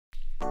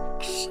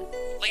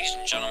Ladies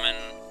and gentlemen,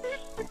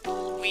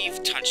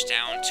 we've touched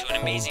down to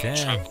an amazing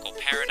tropical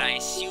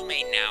paradise. You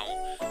may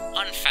now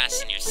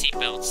unfasten your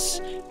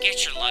seatbelts,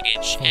 get your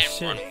luggage,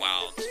 and run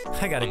wild.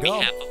 I gotta go. On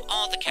behalf of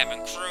all the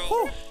cabin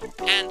crew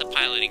and the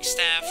piloting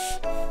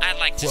staff, I'd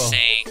like to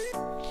say,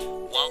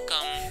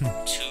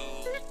 welcome to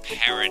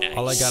paradise.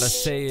 All I gotta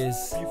say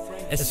is,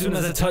 as soon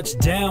as I touch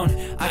down,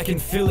 I can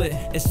feel it.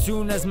 As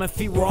soon as my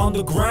feet were on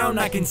the ground,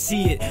 I can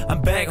see it.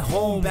 I'm back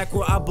home, back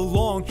where I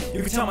belong.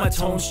 You can tell my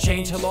tones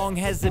change. How long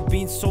has it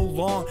been so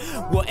long?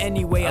 Well,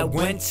 anyway, I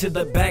went to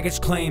the baggage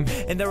claim,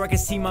 and there I could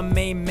see my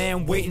main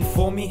man waiting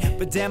for me.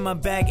 But damn, my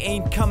bag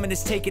ain't coming,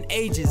 it's taking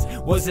ages.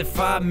 Was it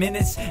 5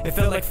 minutes? It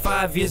felt like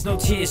 5 years, no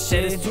tears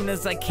shed. As soon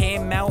as I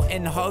came out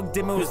and hugged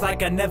him, it was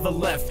like I never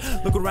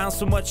left. Look around,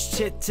 so much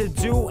shit to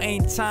do,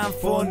 ain't time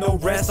for no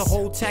rest. The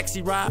whole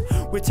taxi ride,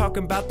 we're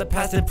talking about the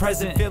past and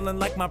present. Feeling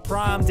like my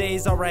prime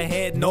days are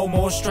ahead. No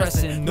more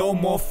stressing, no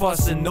more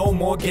fussing, no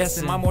more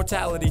guessing. My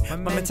mortality,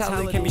 my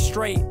mentality can be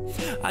straight.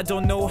 I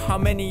don't know how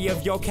many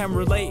of y'all can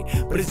relate,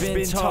 but it's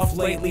been tough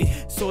lately.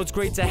 So it's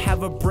great to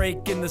have a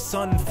break in the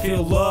sun and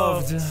feel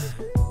loved.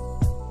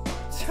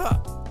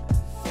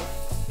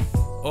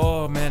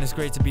 Oh man, it's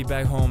great to be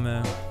back home,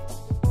 man.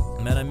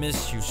 Man, I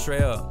miss you,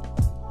 straight up.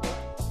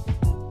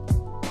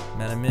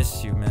 Man, I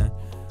miss you, man.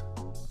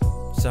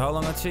 So how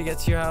long until you get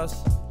to your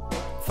house?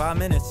 5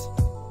 minutes.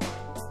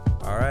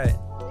 Alright,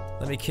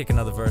 let me kick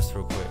another verse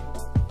real quick.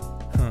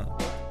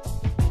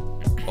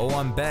 Oh,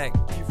 I'm back.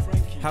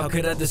 How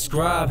could I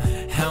describe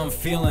how I'm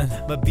feeling?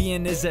 My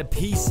being is at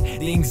peace,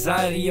 the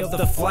anxiety of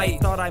the flight.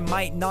 Thought I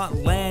might not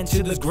land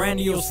to this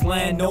grandiose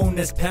land known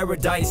as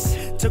paradise.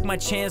 Took my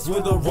chance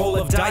with a roll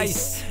of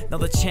dice. Now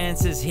the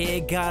chance is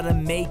here, gotta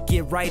make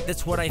it right,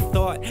 that's what I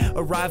thought.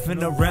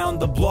 Arriving around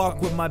the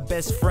block with my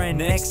best friend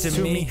next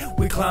to me.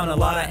 We clown a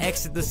lot, I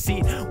exit the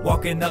seat.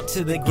 Walking up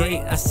to the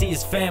gate, I see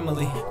his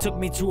family. Took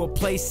me to a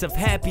place of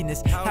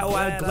happiness. How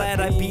I'm glad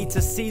I'd be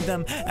to see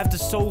them. After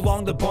so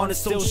long, the bond is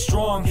so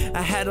strong.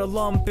 I had a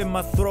lump in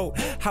my throat.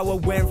 How I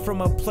went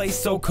from a place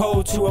so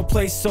cold to a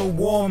place so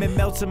warm. It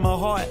melted my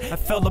heart. I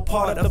felt a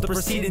part of the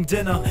preceding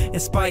dinner in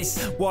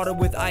spice, water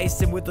with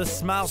ice, and with a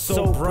smile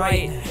so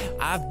bright.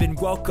 I've been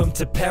welcomed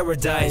to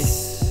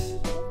paradise.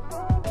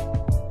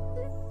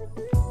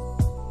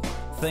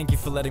 Thank you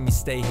for letting me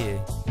stay here.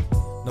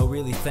 No,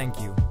 really, thank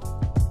you.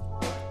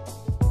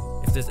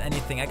 If there's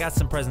anything, I got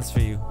some presents for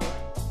you.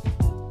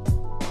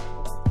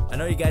 I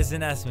know you guys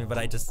didn't ask me, but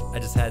I just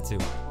had to.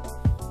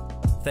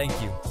 Thank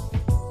you.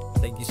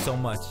 Thank you so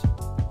much.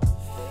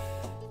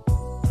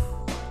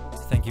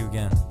 Thank you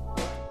again.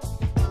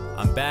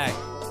 I'm back.